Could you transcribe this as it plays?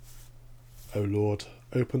O Lord,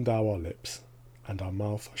 open thou our lips, and our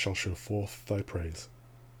mouth shall show forth thy praise.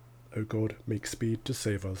 O God, make speed to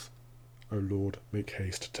save us. O Lord, make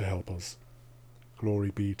haste to help us.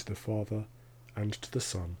 Glory be to the Father, and to the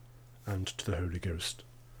Son, and to the Holy Ghost,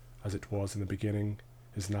 as it was in the beginning,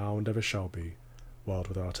 is now, and ever shall be, world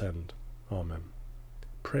without end. Amen.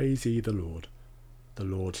 Praise ye the Lord. The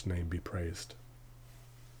Lord's name be praised.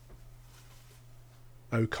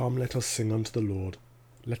 O come, let us sing unto the Lord.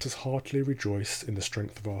 Let us heartily rejoice in the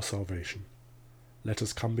strength of our salvation. Let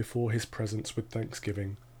us come before his presence with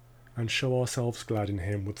thanksgiving, and show ourselves glad in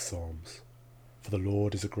him with psalms. For the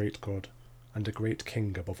Lord is a great God, and a great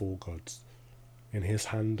King above all gods. In his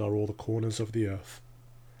hand are all the corners of the earth,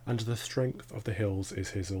 and the strength of the hills is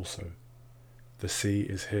his also. The sea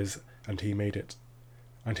is his, and he made it,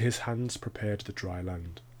 and his hands prepared the dry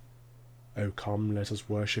land. O come, let us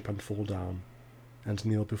worship and fall down, and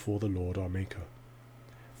kneel before the Lord our Maker.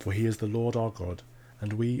 For he is the Lord our God,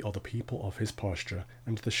 and we are the people of his pasture,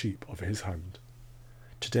 and the sheep of his hand.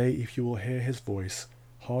 Today, if you will hear his voice,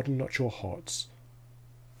 harden not your hearts,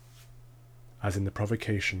 as in the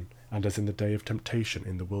provocation, and as in the day of temptation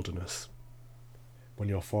in the wilderness, when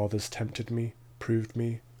your fathers tempted me, proved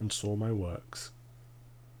me, and saw my works.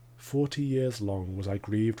 40 years long was I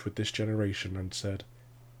grieved with this generation, and said,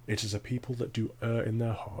 It is a people that do err in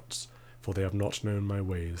their hearts, for they have not known my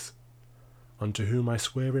ways. Unto whom I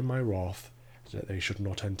swear in my wrath, that they should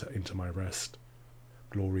not enter into my rest.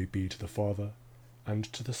 Glory be to the Father, and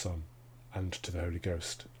to the Son, and to the Holy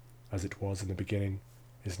Ghost, as it was in the beginning,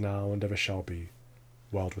 is now, and ever shall be,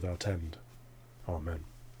 world without end. Amen.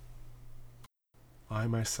 I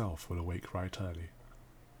myself will awake right early.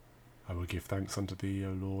 I will give thanks unto thee,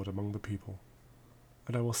 O Lord, among the people,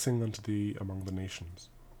 and I will sing unto thee among the nations.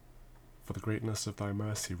 For the greatness of thy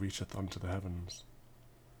mercy reacheth unto the heavens,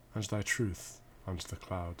 and thy truth unto the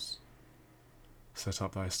clouds. Set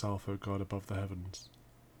up thyself, O God, above the heavens,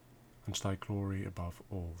 and thy glory above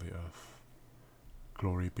all the earth.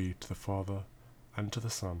 Glory be to the Father, and to the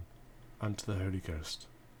Son, and to the Holy Ghost,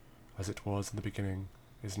 as it was in the beginning,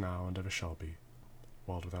 is now, and ever shall be,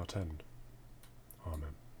 world without end.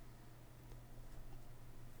 Amen.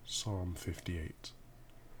 Psalm 58.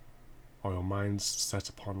 Are your minds set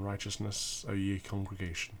upon righteousness, O ye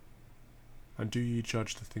congregation? And do ye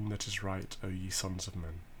judge the thing that is right, O ye sons of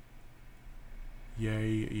men? Yea,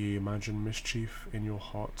 ye imagine mischief in your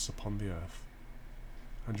hearts upon the earth,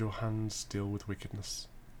 and your hands deal with wickedness.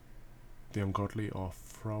 The ungodly are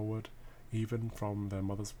froward even from their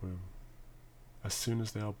mother's womb. As soon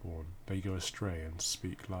as they are born, they go astray and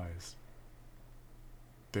speak lies.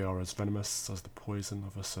 They are as venomous as the poison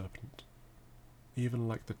of a serpent, even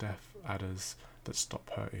like the deaf adders that stop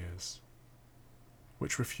her ears,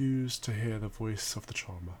 which refuse to hear the voice of the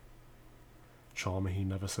charmer. Charmer he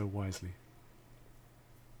never so wisely.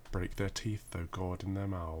 Break their teeth, O God, in their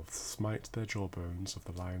mouths, smite their jawbones of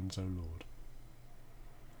the lions, O Lord.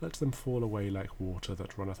 Let them fall away like water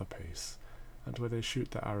that runneth apace, and where they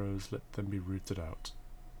shoot their arrows let them be rooted out.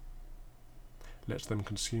 Let them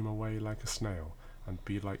consume away like a snail, and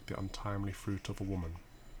be like the untimely fruit of a woman.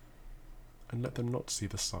 And let them not see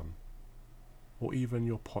the sun, or even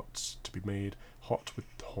your pots to be made hot with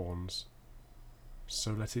horns.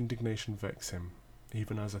 So let indignation vex him,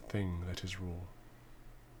 even as a thing that is raw.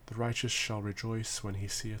 The righteous shall rejoice when he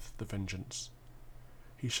seeth the vengeance.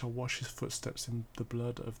 He shall wash his footsteps in the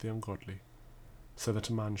blood of the ungodly, so that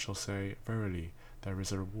a man shall say, Verily, there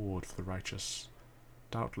is a reward for the righteous.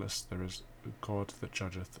 Doubtless there is a God that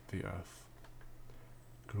judgeth the earth.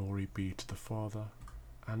 Glory be to the Father,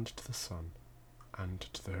 and to the Son, and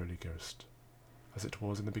to the Holy Ghost, as it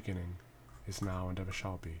was in the beginning, is now, and ever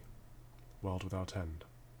shall be, world without end.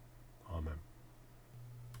 Amen.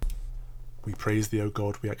 We praise thee, O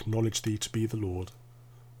God, we acknowledge thee to be the Lord.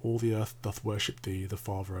 All the earth doth worship thee, the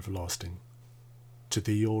Father everlasting. To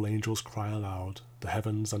thee all angels cry aloud, the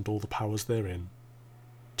heavens and all the powers therein.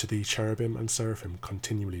 To thee cherubim and seraphim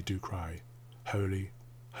continually do cry, Holy,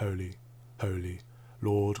 holy, holy,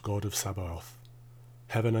 Lord God of Sabaoth.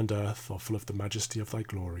 Heaven and earth are full of the majesty of thy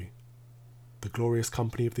glory. The glorious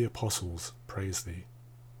company of the apostles praise thee.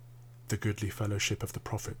 The goodly fellowship of the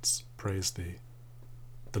prophets praise thee.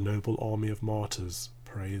 The noble army of martyrs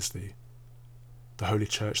praise thee. The holy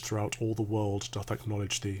church throughout all the world doth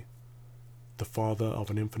acknowledge thee, the Father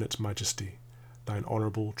of an infinite majesty, thine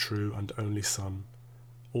honourable, true, and only Son,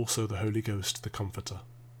 also the Holy Ghost, the Comforter.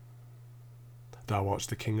 Thou art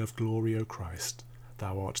the King of glory, O Christ,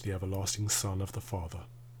 thou art the everlasting Son of the Father.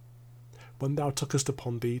 When thou tookest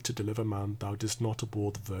upon thee to deliver man, thou didst not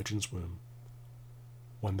abhor the Virgin's womb.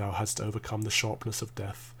 When thou hadst overcome the sharpness of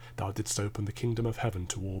death, thou didst open the kingdom of heaven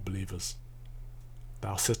to all believers.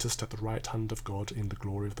 Thou sittest at the right hand of God in the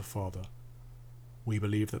glory of the Father. We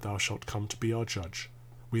believe that thou shalt come to be our judge.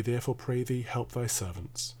 We therefore pray thee, help thy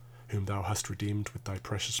servants, whom thou hast redeemed with thy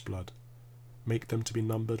precious blood. Make them to be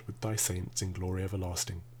numbered with thy saints in glory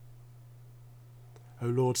everlasting. O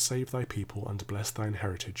Lord, save thy people and bless thine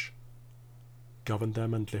heritage. Govern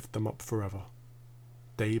them and lift them up forever.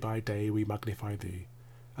 Day by day we magnify thee,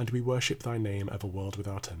 and we worship thy name ever world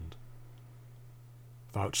without end.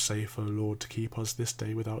 Vouchsafe, O Lord, to keep us this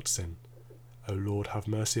day without sin. O Lord, have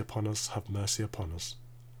mercy upon us, have mercy upon us.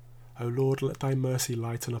 O Lord, let thy mercy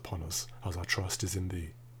lighten upon us, as our trust is in thee.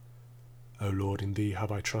 O Lord, in thee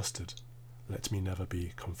have I trusted, let me never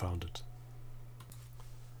be confounded.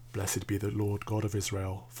 Blessed be the Lord God of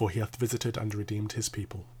Israel, for he hath visited and redeemed his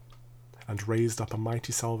people, and raised up a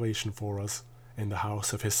mighty salvation for us in the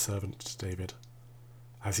house of his servant David,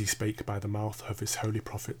 as he spake by the mouth of his holy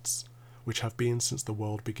prophets, which have been since the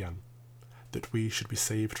world began, that we should be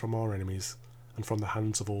saved from our enemies and from the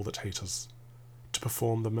hands of all that hate us, to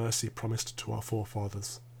perform the mercy promised to our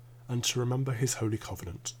forefathers, and to remember his holy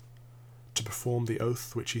covenant, to perform the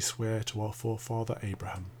oath which he sware to our forefather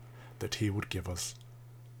Abraham, that he would give us,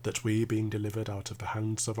 that we, being delivered out of the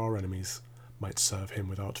hands of our enemies, might serve him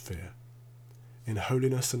without fear, in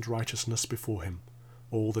holiness and righteousness before him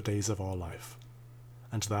all the days of our life.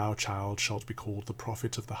 And thou, child, shalt be called the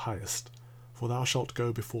prophet of the highest, for thou shalt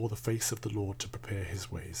go before the face of the Lord to prepare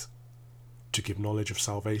his ways, to give knowledge of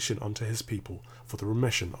salvation unto his people for the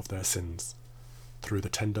remission of their sins, through the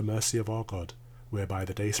tender mercy of our God, whereby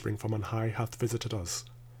the dayspring from on high hath visited us,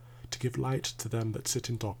 to give light to them that sit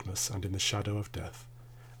in darkness and in the shadow of death,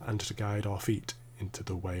 and to guide our feet into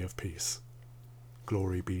the way of peace.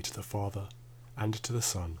 Glory be to the Father, and to the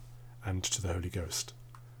Son, and to the Holy Ghost,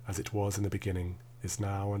 as it was in the beginning, is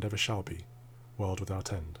now, and ever shall be, world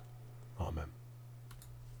without end. Amen.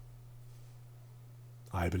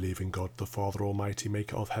 I believe in God the Father Almighty,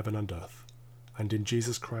 maker of heaven and earth, and in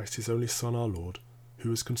Jesus Christ his only Son our Lord, who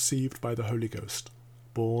was conceived by the Holy Ghost,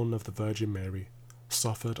 born of the Virgin Mary,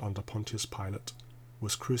 suffered under Pontius Pilate,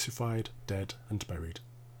 was crucified, dead, and buried.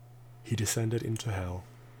 He descended into hell.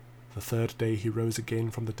 The third day he rose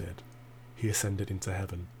again from the dead. He ascended into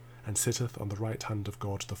heaven, and sitteth on the right hand of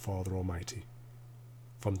God the Father Almighty.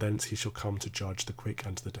 From thence he shall come to judge the quick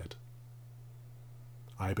and the dead.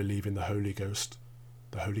 I believe in the Holy Ghost,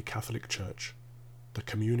 the Holy Catholic Church, the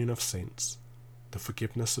communion of saints, the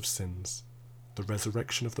forgiveness of sins, the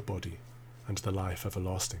resurrection of the body, and the life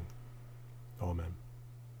everlasting. Amen.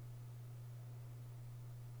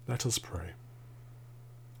 Let us pray.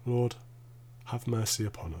 Lord, have mercy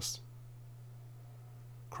upon us.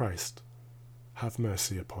 Christ, have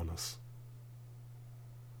mercy upon us.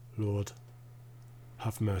 Lord,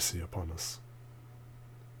 have mercy upon us.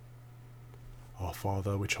 Our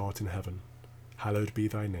Father, which art in heaven, hallowed be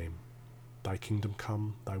thy name. Thy kingdom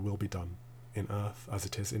come, thy will be done, in earth as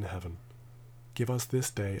it is in heaven. Give us this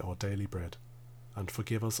day our daily bread, and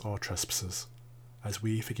forgive us our trespasses, as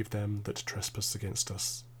we forgive them that trespass against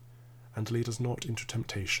us. And lead us not into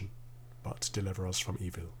temptation, but deliver us from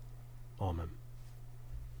evil. Amen.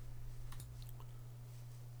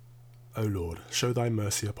 O Lord, show thy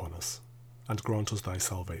mercy upon us, and grant us thy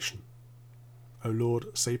salvation. O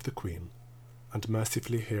Lord, save the Queen, and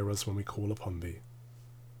mercifully hear us when we call upon thee.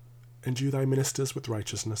 Endue thy ministers with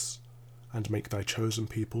righteousness, and make thy chosen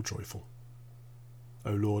people joyful.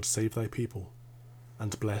 O Lord, save thy people,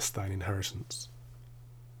 and bless thine inheritance.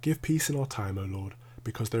 Give peace in our time, O Lord,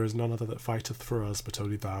 because there is none other that fighteth for us but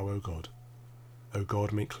only thou, O God. O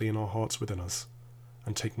God, make clean our hearts within us,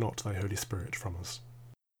 and take not thy Holy Spirit from us.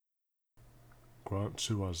 Grant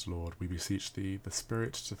to us, Lord, we beseech thee, the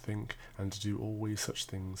spirit to think and to do always such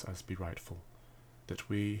things as be rightful, that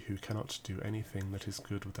we, who cannot do anything that is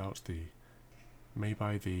good without thee, may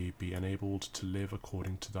by thee be enabled to live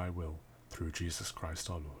according to thy will, through Jesus Christ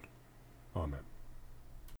our Lord. Amen.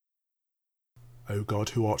 O God,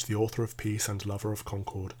 who art the author of peace and lover of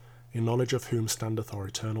concord, in knowledge of whom standeth our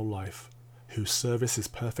eternal life, whose service is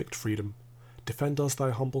perfect freedom, defend us thy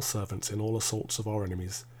humble servants in all assaults of our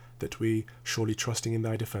enemies, that we, surely trusting in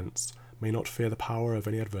thy defence, may not fear the power of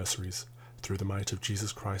any adversaries, through the might of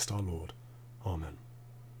Jesus Christ our Lord. Amen.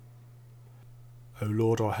 O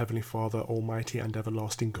Lord, our heavenly Father, almighty and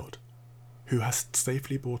everlasting God, who hast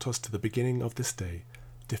safely brought us to the beginning of this day,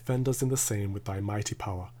 defend us in the same with thy mighty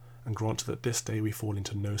power, and grant that this day we fall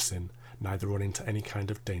into no sin, neither run into any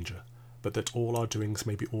kind of danger, but that all our doings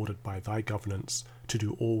may be ordered by thy governance, to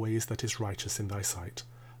do always that is righteous in thy sight,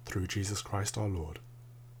 through Jesus Christ our Lord.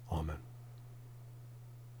 Amen.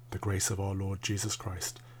 The grace of our Lord Jesus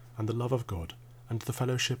Christ, and the love of God, and the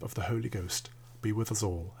fellowship of the Holy Ghost, be with us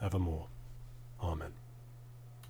all evermore. Amen.